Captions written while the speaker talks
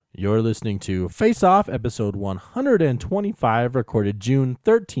You're listening to Face Off, episode 125, recorded June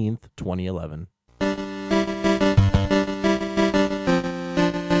 13th, 2011.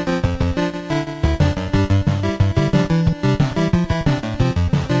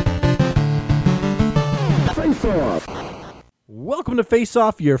 Face Off. Welcome to Face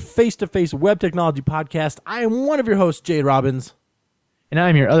Off, your face-to-face web technology podcast. I am one of your hosts, Jade Robbins. And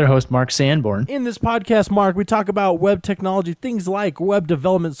I'm your other host, Mark Sanborn. In this podcast, Mark, we talk about web technology, things like web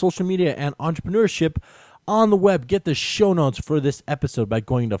development, social media, and entrepreneurship on the web. Get the show notes for this episode by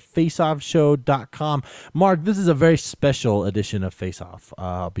going to faceoffshow.com. Mark, this is a very special edition of Face Off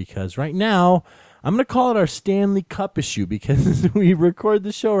because right now, I'm going to call it our Stanley Cup issue because we record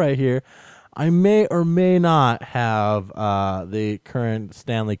the show right here. I may or may not have the current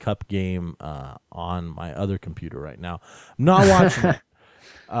Stanley Cup game on my other computer right now. I'm not watching it.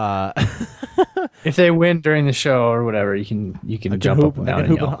 If they win during the show or whatever, you can jump up and down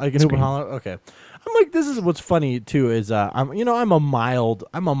and yell. I can hoop and holler. Okay. I'm like, this is what's funny too is I'm a mild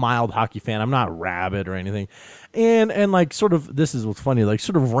hockey fan. I'm not rabid or anything. And like sort of this is what's funny, like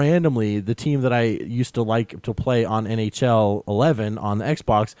sort of randomly the team that I used to like to play on NHL 11 on the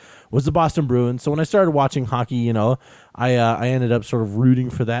Xbox was the Boston Bruins. So when I started watching hockey, I ended up sort of rooting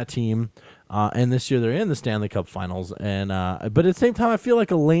for that team. And this year they're in the Stanley Cup Finals, and but at the same time I feel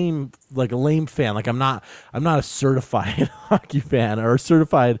like a lame fan. Like I'm not a certified hockey fan or a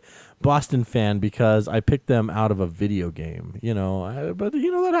certified Boston fan because I picked them out of a video game. But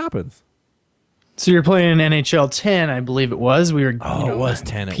that happens. So you're playing NHL 10, I believe it was. We were it was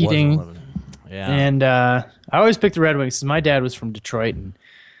 10. Competing. It was 11. Yeah, and I always picked the Red Wings. My dad was from Detroit, and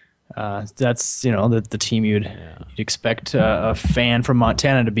that's the team you'd expect a fan from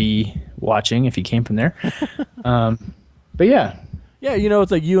Montana to be watching if he came from there. But yeah,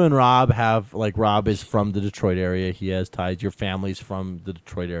 it's like you and Rob have, like, Rob is from the Detroit area. He has ties. Your family's from the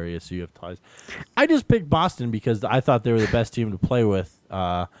Detroit area, so you have ties. I just picked Boston because I thought they were the best team to play with.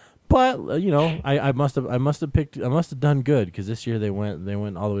 But I must have done good because this year they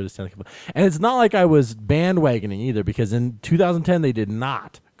went all the way to Stanley Cup. And it's not like I was bandwagoning either because in 2010 they did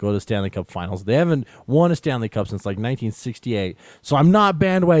not go to the Stanley Cup Finals. They haven't won a Stanley Cup since like 1968. So I'm not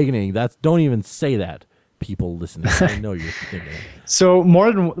bandwagoning. Don't even say that, people listening. I know you're thinking. So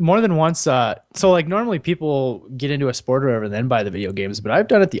more than once. So like normally people get into a sport or whatever and then buy the video games, but I've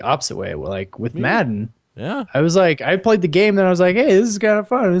done it the opposite way. Like with Madden. Yeah, I was like, I played the game, then I was like, hey, this is kind of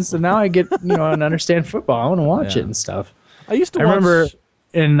fun. And so now I get, and understand football. I want to watch it and stuff. I remember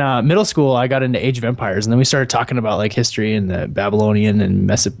in middle school, I got into Age of Empires, and then we started talking about like history and the Babylonian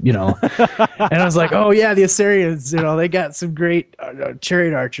and and I was like, oh yeah, the Assyrians, they got some great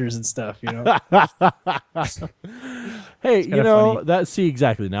chariot archers and stuff, Hey, see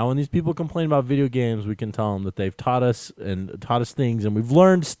exactly. Now when these people complain about video games, we can tell them that they've taught us things, and we've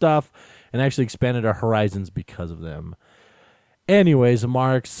learned stuff and actually expanded our horizons because of them. Anyways,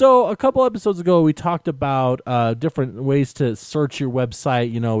 Mark, so a couple episodes ago, we talked about different ways to search your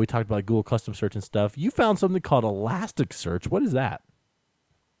website. We talked about Google custom search and stuff. You found something called Elasticsearch. What is that?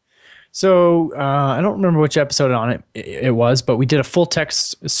 So I don't remember which episode on it was, but we did a full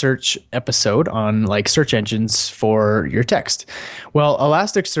text search episode on like search engines for your text. Well,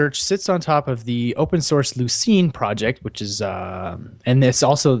 Elasticsearch sits on top of the open source Lucene project, which is and this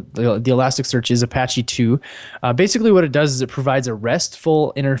also the Elasticsearch is Apache 2. Basically, what it does is it provides a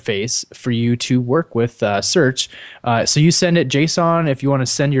RESTful interface for you to work with search. So you send it JSON. If you want to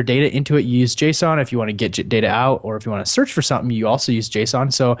send your data into it, you use JSON. If you want to get data out, or if you want to search for something, you also use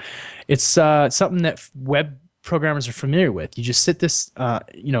JSON. So it's something that web programmers are familiar with. You just set this up,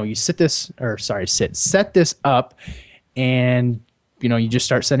 and you just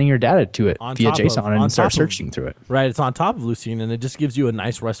start sending your data to it via JSON and start searching through it. Right, it's on top of Lucene, and it just gives you a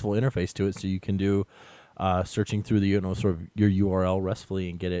nice RESTful interface to it, so you can do searching through the sort of your URL RESTfully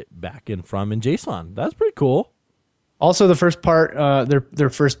and get it back and from in JSON. That's pretty cool. Also, the first part, their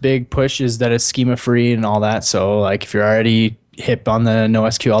first big push is that it's schema free and all that. So, like, if you're already hip on the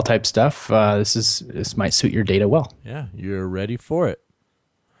NoSQL type stuff, this might suit your data well. Yeah, you're ready for it.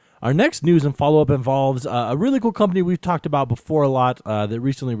 Our next news and follow-up involves a really cool company we've talked about before a lot that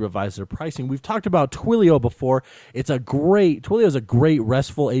recently revised their pricing. We've talked about Twilio before. Twilio is a great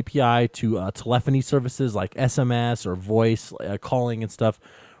RESTful API to telephony services like SMS or voice calling and stuff.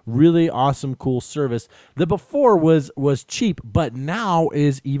 Really awesome, cool service that before was cheap, but now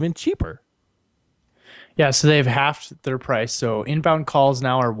is even cheaper. Yeah, so they've halved their price. So inbound calls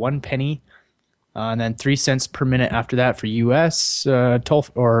now are 1 penny, and then 3 cents per minute after that for US toll,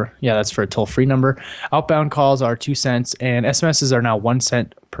 that's for a toll-free number. Outbound calls are 2 cents, and SMSs are now 1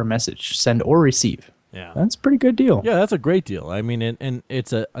 cent per message, send or receive. Yeah. That's a pretty good deal. Yeah, that's a great deal. I mean, and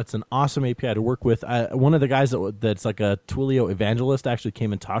it's an awesome API to work with. One of the guys that's like a Twilio evangelist actually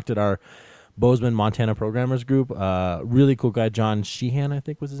came and talked at our Bozeman, Montana programmers group. Really cool guy, John Sheehan, I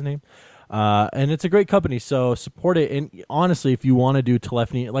think was his name. And it's a great company, so support it. And honestly, if you want to do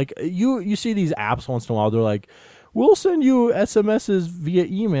telephony, like you see these apps once in a while, they're like, we'll send you SMSs via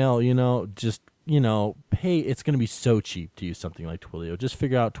email, just pay. It's going to be so cheap to use something like Twilio. Just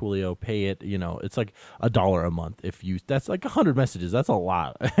figure out Twilio, pay it. It's like $1 a month. That's like 100 messages. That's a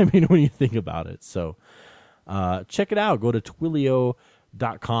lot. I mean, when you think about it. So check it out. Go to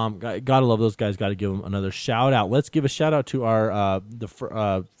Twilio.com. Gotta love those guys. Got to give them another shout out. Let's give a shout out to our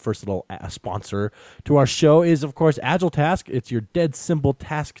first little sponsor to our show is, of course, AgileTask. It's your dead simple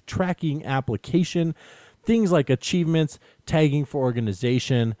task tracking application. Things like achievements, tagging for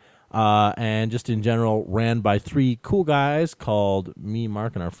organization, and just in general ran by 3 cool guys called me,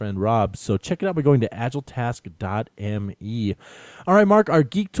 Mark, and our friend Rob. So check it out by going to agiletask.me. All right, Mark, our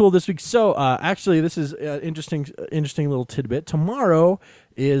geek tool this week. So actually, this is an interesting little tidbit. Tomorrow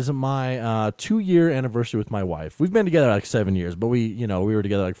is my 2-year anniversary with my wife. We've been together like 7 years, but we were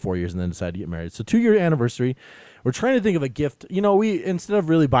together like 4 years and then decided to get married. So 2-year anniversary. We're trying to think of a gift. We instead of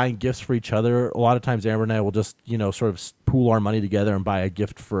really buying gifts for each other, a lot of times Amber and I will just sort of pool our money together and buy a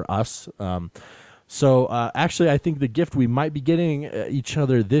gift for us. So actually, I think the gift we might be getting each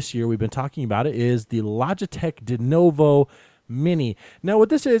other this year, we've been talking about it, is the Logitech Denuvo Mini. Now, what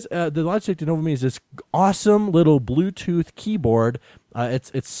this is, the Logitech Denuvo Mini is this awesome little Bluetooth keyboard.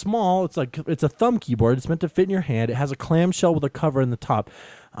 It's small. It's a thumb keyboard. It's meant to fit in your hand. It has a clamshell with a cover in the top.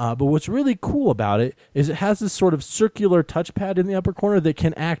 But what's really cool about it is it has this sort of circular touchpad in the upper corner that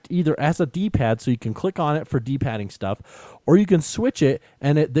can act either as a D-pad, so you can click on it for D-padding stuff, or you can switch it,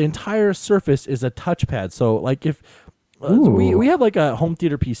 and the entire surface is a touchpad. So, like if we have like a home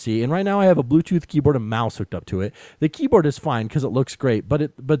theater PC, and right now I have a Bluetooth keyboard and mouse hooked up to it. The keyboard is fine because it looks great,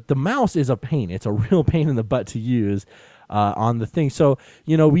 but the mouse is a pain. It's a real pain in the butt to use. On the thing. So,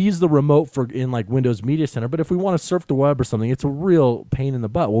 we use the remote in like Windows Media Center, but if we want to surf the web or something, it's a real pain in the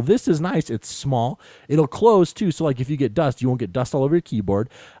butt. Well, this is nice. It's small. It'll close too. So like if you get dust, you won't get dust all over your keyboard.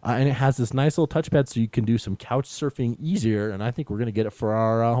 And it has this nice little touchpad so you can do some couch surfing easier. And I think we're going to get it for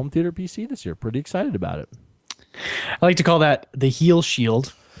our home theater PC this year. Pretty excited about it. I like to call that the heel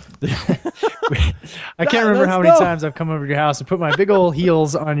shield. I can't remember how many times I've come over to your house and put my big old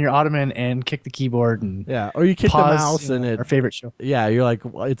heels on your ottoman and kick the keyboard and or you kick pause, the mouse and our favorite show. Yeah, you're like,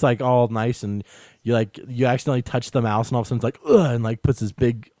 it's like all nice and you accidentally touch the mouse and all of a sudden it's like ugh, and like puts this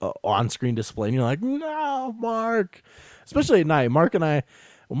big on-screen display and you're like, no, Mark. Especially at night, Mark and I,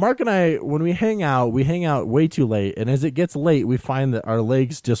 when we hang out way too late. And as it gets late, we find that our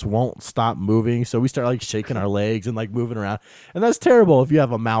legs just won't stop moving. So we start like shaking our legs and like moving around. And that's terrible if you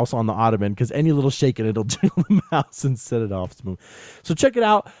have a mouse on the ottoman because any little shaking, it'll jiggle the mouse and set it off smooth. So check it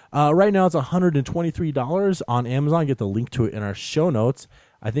out. Right now it's $123 on Amazon. Get the link to it in our show notes.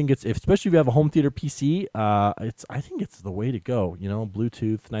 I think especially if you have a home theater PC, I think it's the way to go.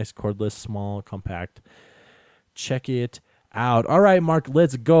 Bluetooth, nice cordless, small, compact. Check it out. All right, Mark,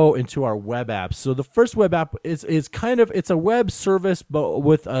 let's go into our web apps. So the first web app is it's a web service, but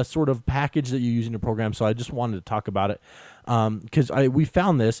with a sort of package that you use in your program. So I just wanted to talk about it because we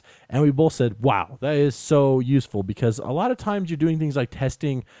found this and we both said, wow, that is so useful because a lot of times you're doing things like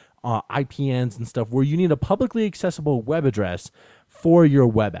testing IPNs and stuff where you need a publicly accessible web address for your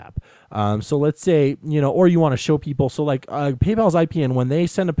web app. So let's say, or you want to show people. So like PayPal's IPN, when they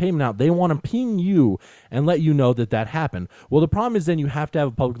send a payment out, they want to ping you and let you know that happened. Well, the problem is then you have to have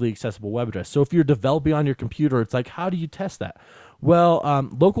a publicly accessible web address. So if you're developing on your computer, it's like, how do you test that? Well,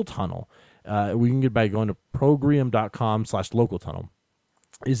 Local Tunnel, we can get by going to progrium.com/localtunnel.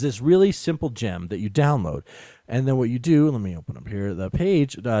 Is this really simple gem that you download. And then what you do, let me open up here the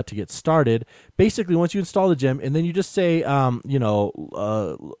page to get started. Basically, once you install the gem, and then you just say,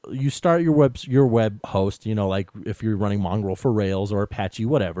 you start your web host, like if you're running Mongrel for Rails or Apache,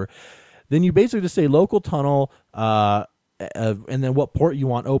 whatever. Then you basically just say local tunnel, and then what port you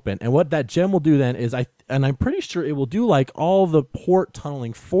want open. And what that gem will do then is, I'm pretty sure it will do like all the port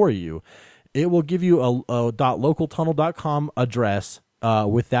tunneling for you. It will give you a .localtunnel.com address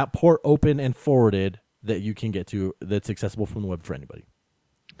with that port open and forwarded that you can get to, that's accessible from the web for anybody.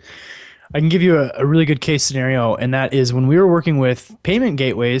 I can give you a really good case scenario, and that is when we were working with payment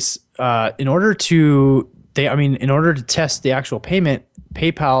gateways, in order to test the actual payment,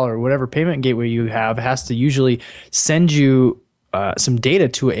 PayPal or whatever payment gateway you have has to usually send you some data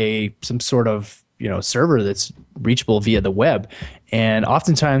to some sort of server that's reachable via the web. And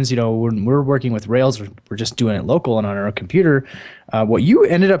oftentimes, when we're working with Rails, we're just doing it local and on our own computer. What you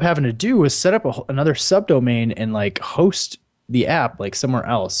ended up having to do was set up another subdomain and like host the app like somewhere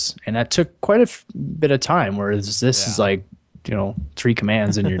else. And that took quite a bit of time, whereas this is like, 3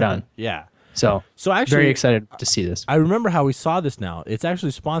 commands and you're done. Yeah. So actually, very excited to see this. I remember how we saw this now. It's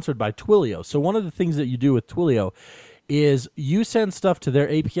actually sponsored by Twilio. So one of the things that you do with Twilio is you send stuff to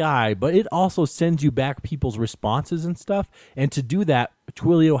their API, but it also sends you back people's responses and stuff. And to do that,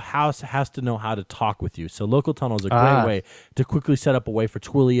 Twilio has to know how to talk with you. So Local Tunnel is a great way to quickly set up a way for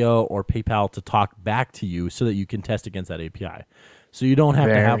Twilio or PayPal to talk back to you so that you can test against that API. So you don't have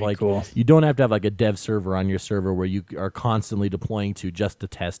to have you don't have to have like a dev server on your server where you are constantly deploying to just to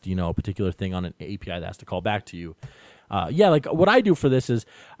test, a particular thing on an API that has to call back to you. Like what I do for this is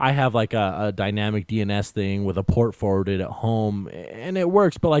I have like a dynamic DNS thing with a port forwarded at home, and it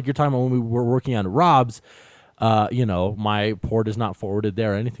works. But like you're talking about when we were working on Rob's, my port is not forwarded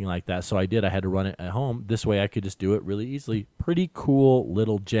there or anything like that. So I had to run it at home. This way I could just do it really easily. Pretty cool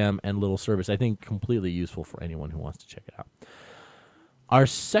little gem and little service. I think completely useful for anyone who wants to check it out. Our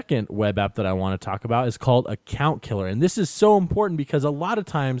second web app that I want to talk about is called Account Killer. And this is so important because a lot of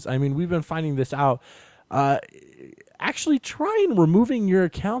times, we've been finding this out, actually trying removing your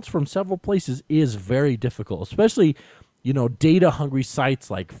accounts from several places is very difficult, especially, data hungry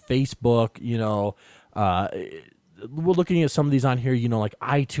sites like Facebook, we're looking at some of these on here, like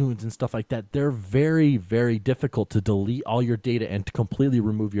iTunes and stuff like that. They're very, very difficult to delete all your data and to completely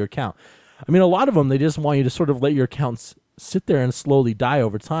remove your account. A lot of them, they just want you to sort of let your accounts sit there and slowly die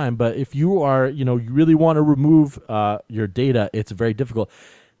over time. But if you are, you really want to remove your data, it's very difficult.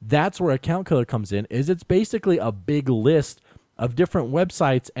 That's where Account Killer comes in. It's basically a big list of different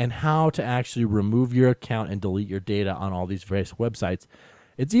websites and how to actually remove your account and delete your data on all these various websites.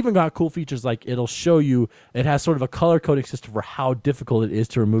 It's even got cool features like it'll show you, it has sort of a color coding system for how difficult it is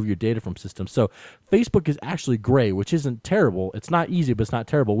to remove your data from systems. So Facebook is actually gray, which isn't terrible. It's not easy, but it's not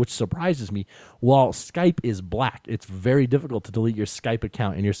terrible, which surprises me. While Skype is black, it's very difficult to delete your Skype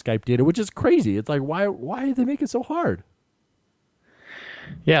account and your Skype data, which is crazy. It's like, why did they make it so hard?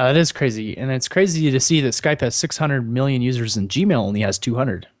 Yeah, that is crazy. And it's crazy to see that Skype has 600 million users and Gmail only has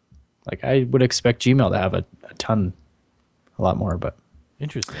 200. Like I would expect Gmail to have a lot more, but...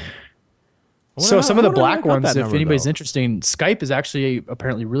 Interesting. So some of the black ones, if anybody's interested, Skype is actually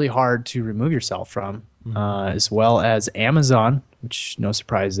apparently really hard to remove yourself from, as well as Amazon, which no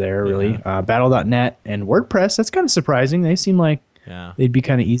surprise there, really. Battle.net and WordPress, that's kind of surprising. They seem like they'd be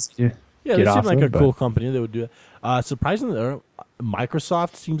kind of easy to get off of. They seem like a cool company that would do it. Surprisingly,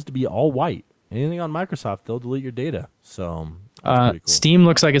 Microsoft seems to be all white. Anything on Microsoft, they'll delete your data. So that's pretty cool. Steam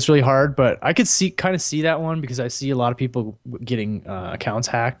looks like it's really hard, but I could kind of see that one because I see a lot of people getting accounts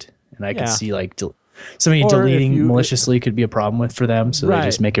hacked, and I could see like somebody deleting maliciously could be a problem for them. So they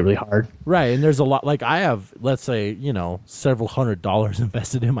just make it really hard. Right, and there's a lot. Like I have, let's say, several $100s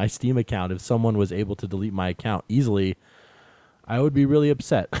invested in my Steam account. If someone was able to delete my account easily, I would be really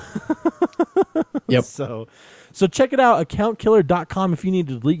upset. Yep. So check it out, accountkiller.com. If you need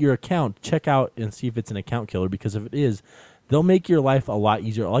to delete your account, check out and see if it's an account killer, because if it is, they'll make your life a lot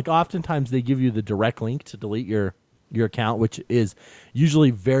easier. Like oftentimes they give you the direct link to delete your account, which is usually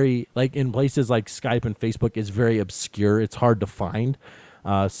very, like in places like Skype and Facebook, is very obscure. It's hard to find.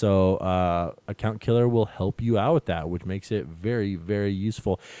 So Account Killer will help you out with that, which makes it very, very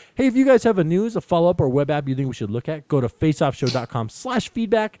useful. Hey, if you guys have a news, a follow-up, or web app you think we should look at, go to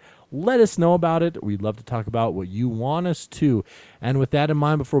faceoffshow.com/feedback. Let us know about it. We'd love to talk about what you want us to. And with that in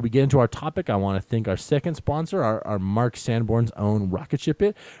mind, before we get into our topic, I want to thank our second sponsor, our Mark Sanborn's own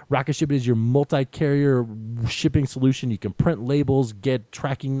RocketShipIt. RocketShipIt is your multi-carrier shipping solution. You can print labels, get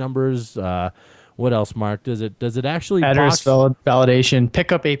tracking numbers. What else, Mark? Does it actually address validation?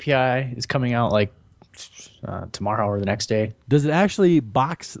 Pickup API is coming out like tomorrow or the next day. Does it actually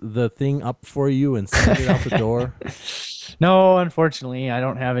box the thing up for you and send it out the door? No, unfortunately, I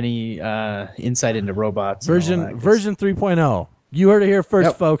don't have any insight into robots. Version 3.0. You heard it here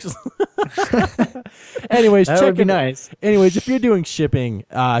first, folks. Anyways, that would be nice. Anyways, if you're doing shipping,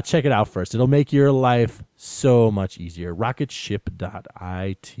 check it out first. It'll make your life so much easier.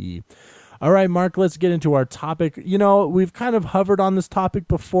 Rocketship.it. All right, Mark, let's get into our topic. We've kind of hovered on this topic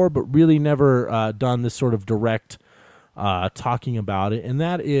before, but really never done this sort of direct talking about it. And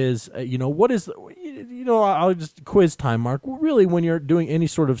that is, what is, I'll just quiz time, Mark. Really, when you're doing any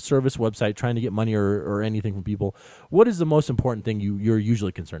sort of service website, trying to get money or anything from people, what is the most important thing you're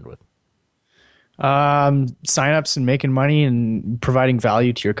usually concerned with? Signups and making money and providing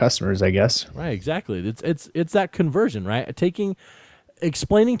value to your customers, I guess. Right, exactly. It's that conversion, right?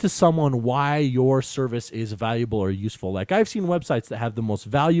 explaining to someone why your service is valuable or useful. Like I've seen websites that have the most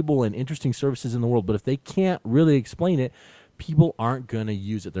valuable and interesting services in the world, but if they can't really explain it, people aren't going to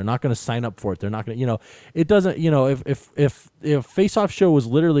use it. They're not going to sign up for it. They're not going to, it doesn't, if Face Off Show was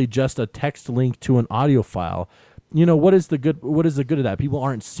literally just a text link to an audio file, what is the good of that? People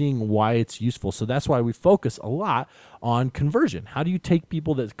aren't seeing why it's useful. So that's why we focus a lot on conversion. How do you take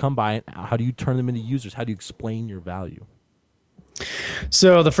people that come by and how do you turn them into users? How do you explain your value?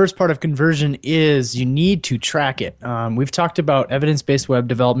 So the first part of conversion is you need to track it. We've talked about evidence-based web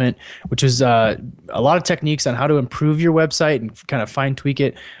development, which is a lot of techniques on how to improve your website and kind of fine tweak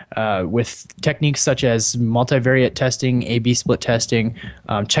it with techniques such as multivariate testing, A/B split testing.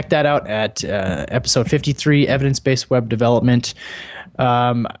 Check that out at episode 53, evidence-based web development.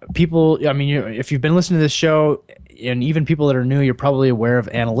 If you've been listening to this show, and even people that are new, you're probably aware of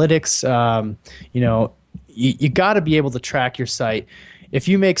analytics. You got to be able to track your site. If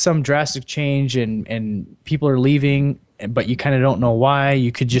you make some drastic change and people are leaving, but you kind of don't know why,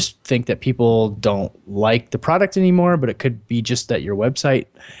 you could just think that people don't like the product anymore, but it could be just that your website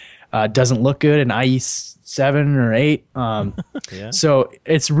doesn't look good in IE 7 or 8. Yeah. So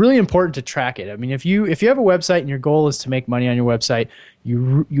it's really important to track it. I mean, if you have a website and your goal is to make money on your website,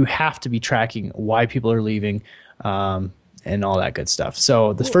 you have to be tracking why people are leaving. And all that good stuff.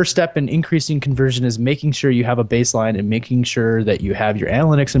 So the first step in increasing conversion is making sure you have a baseline and making sure that you have your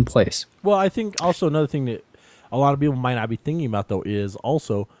analytics in place. Well, I think also another thing that a lot of people might not be thinking about, though, is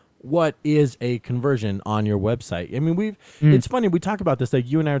also what is a conversion on your website? I mean, it's funny, we talk about this, like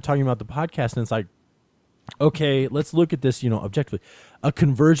you and I are talking about the podcast, and it's like, okay, let's look at this, objectively. A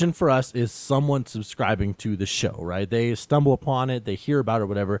conversion for us is someone subscribing to the show, right? They stumble upon it, they hear about it,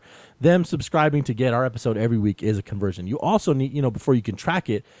 whatever. Them subscribing to get our episode every week is a conversion. You also need, before you can track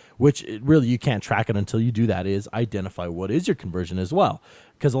it, which really you can't track it until you do that, is identify what is your conversion as well.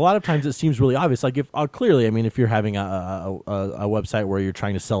 Because a lot of times it seems really obvious. Like if you're having a website where you're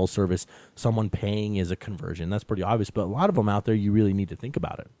trying to sell a service, someone paying is a conversion. That's pretty obvious. But a lot of them out there, you really need to think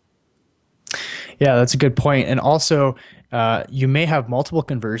about it. Yeah, that's a good point. And also, you may have multiple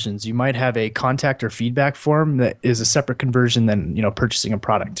conversions. You might have a contact or feedback form that is a separate conversion than purchasing a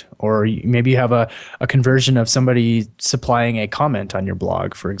product. Or maybe you have a conversion of somebody supplying a comment on your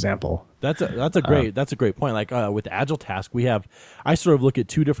blog, for example. That's a great point. Like with AgileTask, I sort of look at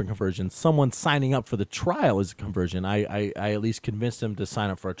two different conversions. Someone signing up for the trial is a conversion. I at least convince them to sign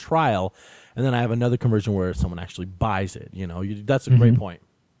up for a trial, and then I have another conversion where someone actually buys it. That's a great point.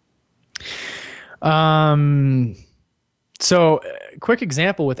 So quick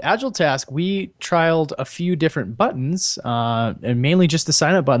example with AgileTask, we trialed a few different buttons, and mainly just the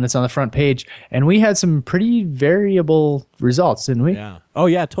sign up button that's on the front page. And we had some pretty variable results, didn't we? Yeah. Oh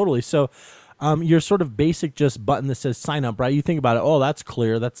yeah, totally. So, your sort of basic just button that says sign up, right? You think about it. Oh, that's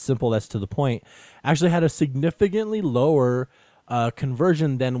clear. That's simple. That's to the point. Actually had a significantly lower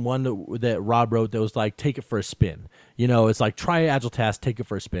conversion than one that Rob wrote that was like, take it for a spin. It's like, try AgileTask, take it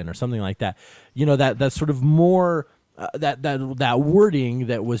for a spin, or something like that. That sort of more, that wording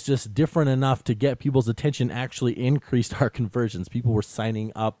that was just different enough to get people's attention actually increased our conversions. People were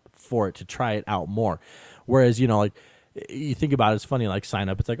signing up for it to try it out more. Whereas, like, you think about it, it's funny, like sign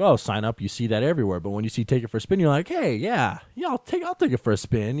up, it's like, oh, sign up, you see that everywhere. But when you see take it for a spin, you're like, hey, yeah, I'll take it for a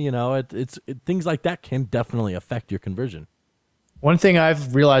spin. Things like that can definitely affect your conversion. One thing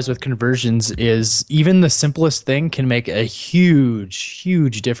I've realized with conversions is even the simplest thing can make a huge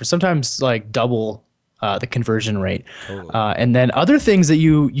difference. Sometimes like double the conversion rate. Totally. And then other things that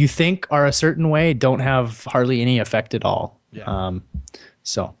you think are a certain way don't have hardly any effect at all. Yeah.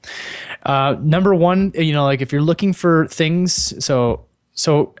 Number one, like if you're looking for things,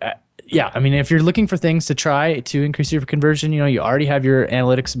 if you're looking for things to try to increase your conversion, you already have your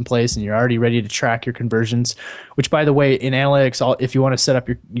analytics in place and you're already ready to track your conversions, which by the way, in analytics, if you want to set up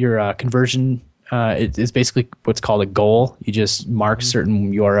your conversion, it's basically what's called a goal. You just mark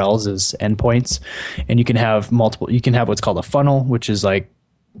certain URLs as endpoints, and you can have what's called a funnel, which is like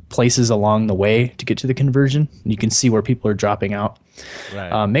places along the way to get to the conversion. You can see where people are dropping out.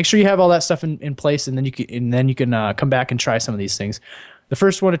 Right. Make sure you have all that stuff in place, and then you can come back and try some of these things. The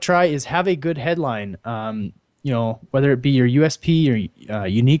first one to try is have a good headline. Whether it be your USP or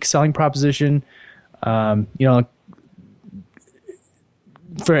unique selling proposition. As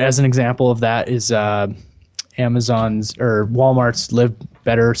an example of that is Amazon's or Walmart's "Live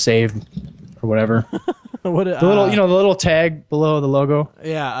Better, Save" or whatever. The little tag below the logo.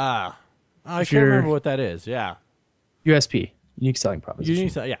 Yeah. I can't remember what that is. Yeah. USP, unique selling proposition.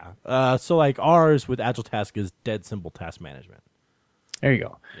 So like ours with AgileTask is dead simple task management. There you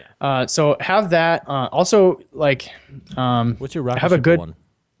go. So have that. Also, like, What's your rocket have a ship good. one?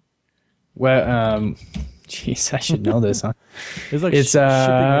 Well, jeez, I should know this, huh? It's like It's shipping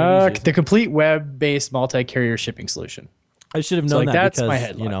made easy. the complete web-based multi-carrier shipping solution. I should have known like, that that's because my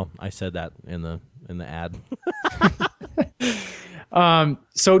headline. I said that in the ad.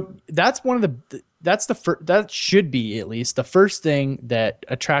 So that's one of that should be at least the first thing that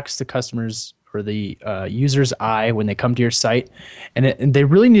attracts the customers or the user's eye when they come to your site, and they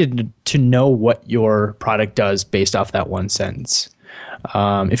really need to know what your product does based off that one sentence.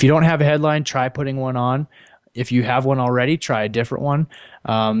 If you don't have a headline, try putting one on. If you have one already, try a different one.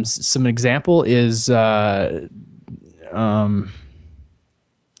 Some example is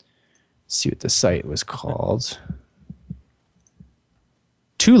see what the site was called.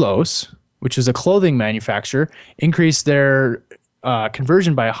 Tulos, which is a clothing manufacturer, increased their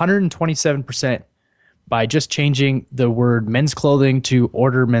conversion by 127% by just changing the word men's clothing to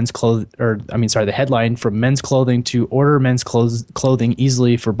order men's clothing, the headline from men's clothing to order men's clothing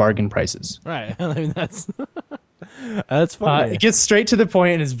easily for bargain prices. Right. I mean, that's funny. It gets straight to the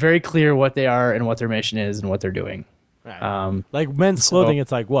point and it's very clear what they are and what their mission is and what they're doing. Right. Like men's clothing,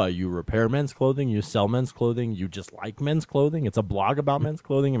 it's like what? You repair men's clothing, you sell men's clothing, you just like men's clothing. It's a blog about men's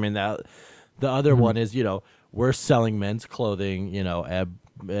clothing. I mean, that the other one is, we're selling men's clothing, at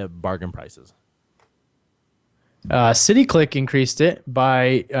bargain prices. CityClick increased it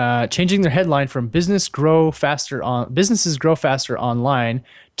by changing their headline from businesses grow faster online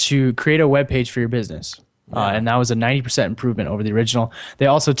to create a web page for your business. And that was a 90% improvement over the original. They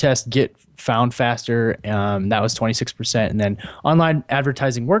also test get found faster. That was 26%. And then online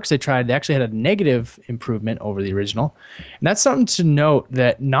advertising works. They actually had a negative improvement over the original. And that's something to note,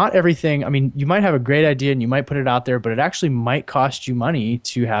 that not everything, I mean, you might have a great idea and you might put it out there, but it actually might cost you money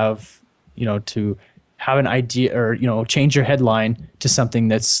to have an idea or, change your headline to something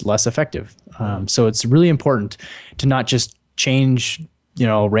that's less effective. So it's really important to not just change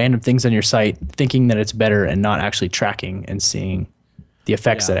random things on your site thinking that it's better and not actually tracking and seeing the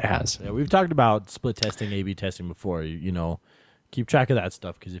effects that it has. Yeah, we've talked about split testing, A/B testing before. Keep track of that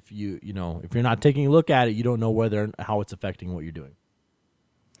stuff, because if if you're not taking a look at it, you don't know how it's affecting what you're doing.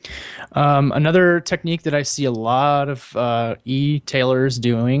 Another technique that I see a lot of e-tailers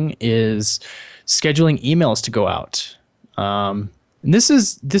doing is scheduling emails to go out. And this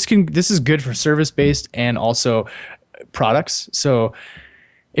is good for service-based and also products. So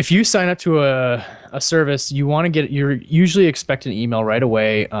if you sign up to a service, you're usually expect an email right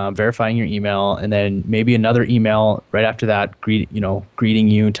away, verifying your email, and then maybe another email right after that, greeting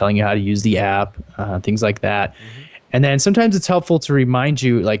you, telling you how to use the app, things like that. Mm-hmm. And then sometimes it's helpful to remind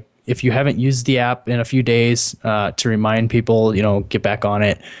you, like if you haven't used the app in a few days, to remind people, get back on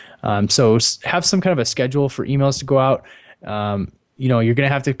it. So have some kind of a schedule for emails to go out. You're going to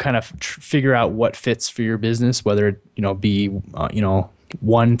have to kind of figure out what fits for your business, whether it, be,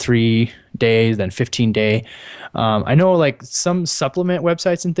 1-3 days, then 15-day. I know like some supplement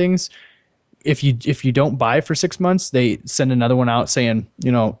websites and things, if you don't buy for 6 months, they send another one out saying,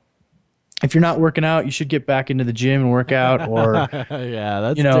 if you're not working out, you should get back into the gym and work out. Or, yeah,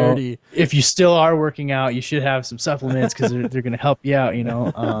 that's dirty. If you still are working out, you should have some supplements because they're going to help you out,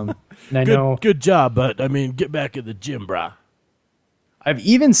 And I know. Good job, but I mean, get back in the gym, brah. I've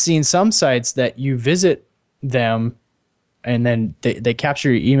even seen some sites that you visit them and then they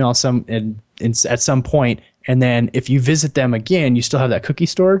capture your email at some point, and then if you visit them again, you still have that cookie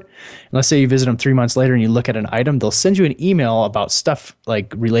stored. And let's say you visit them 3 months later and you look at an item, they'll send you an email about stuff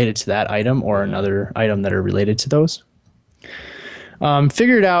like related to that item or another item that are related to those.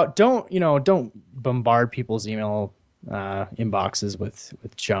 Figure it out. Don't bombard people's email inboxes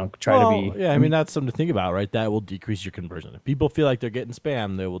with junk. I mean, that's something to think about, right? That will decrease your conversion. If people feel like they're getting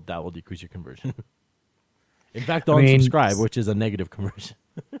spam, that will decrease your conversion. In fact, they'll unsubscribe, which is a negative conversion.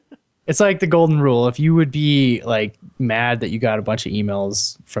 It's like the golden rule. If you would be like mad that you got a bunch of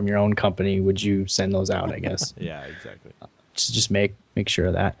emails from your own company, would you send those out, I guess? Yeah, exactly. Just make sure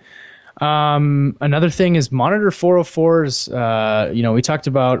of that. Another thing is monitor 404s. We talked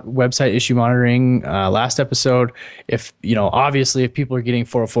about website issue monitoring last episode. If obviously if people are getting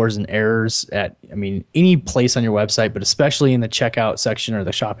 404s and errors at, any place on your website, but especially in the checkout section or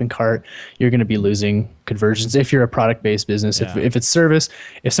the shopping cart, you're going to be losing conversions. If you're a product-based business, if it's service,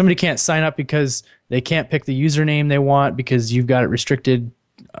 if somebody can't sign up because they can't pick the username they want because you've got it restricted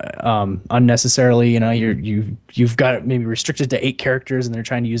unnecessarily, you've got it maybe restricted to 8 characters and they're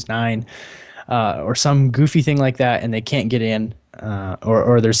trying to use 9, or some goofy thing like that, and they can't get in,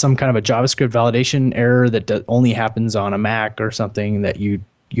 or there's some kind of a JavaScript validation error that only happens on a Mac or something that you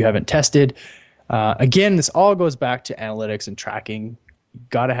haven't tested. Again, this all goes back to analytics and tracking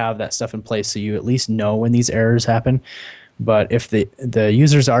got to have that stuff in place so you at least know when these errors happen. But if the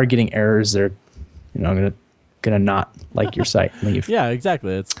users are getting errors, they're gonna not like your site, leave. Yeah,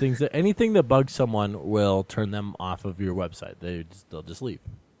 exactly. It's things that anything that bugs someone will turn them off of your website. They'll just leave.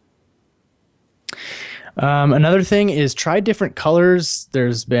 Another thing is try different colors.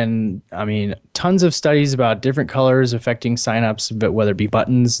 There's been, tons of studies about different colors affecting signups, but whether it be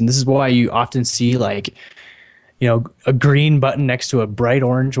buttons, and this is why you often see a green button next to a bright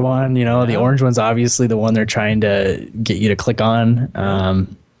orange one. The orange one's obviously the one they're trying to get you to click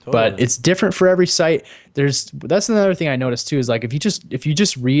on. But it's different for every site. That's another thing I noticed too, is like if you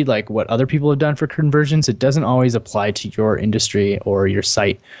just read like what other people have done for conversions, it doesn't always apply to your industry or your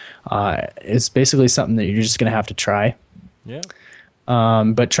site. It's basically something that you're just going to have to try. Yeah.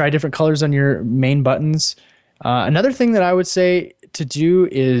 But try different colors on your main buttons. Another thing that I would say to do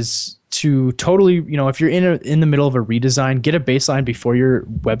is to totally, if you're in the middle of a redesign, get a baseline before your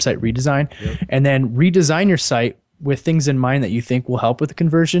website redesign, and then redesign your site with things in mind that you think will help with the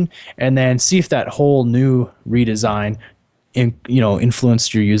conversion, and then see if that whole new redesign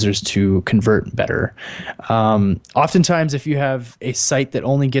influenced your users to convert better. Oftentimes, if you have a site that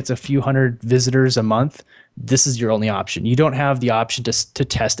only gets a few hundred visitors a month, this is your only option. You don't have the option to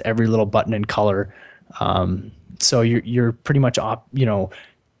test every little button and color. So you're pretty much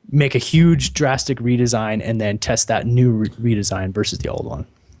make a huge drastic redesign and then test that new redesign versus the old one.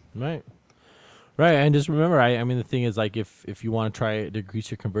 Right, and just remember, the thing is, like, if you want to try to increase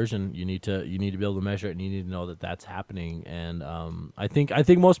your conversion, you need to be able to measure it, and you need to know that that's happening. And I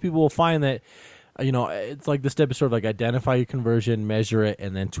think most people will find that, it's like the step is sort of like identify your conversion, measure it,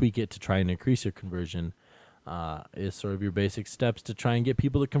 and then tweak it to try and increase your conversion. Is sort of your basic steps to try and get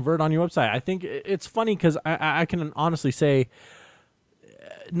people to convert on your website. I think it's funny because I can honestly say,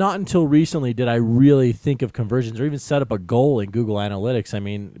 not until recently did I really think of conversions or even set up a goal in Google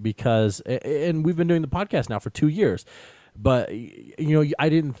Analytics. Because, and we've been doing the podcast now for 2 years, but I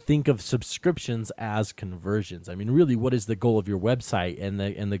didn't think of subscriptions as conversions. Really, what is the goal of your website? And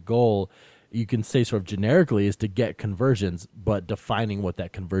the goal, you can say sort of generically, is to get conversions, but defining what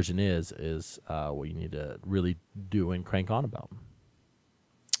that conversion is what you need to really do and crank on about.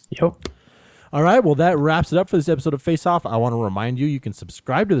 Yep. All right, well, that wraps it up for this episode of Face Off. I want to remind you can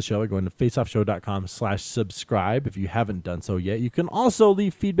subscribe to the show by going to faceoffshow.com/subscribe if you haven't done so yet. You can also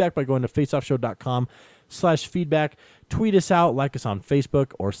leave feedback by going to faceoffshow.com/feedback. Tweet us out, like us on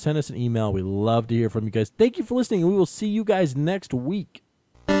Facebook, or send us an email. We love to hear from you guys. Thank you for listening, and we will see you guys next week.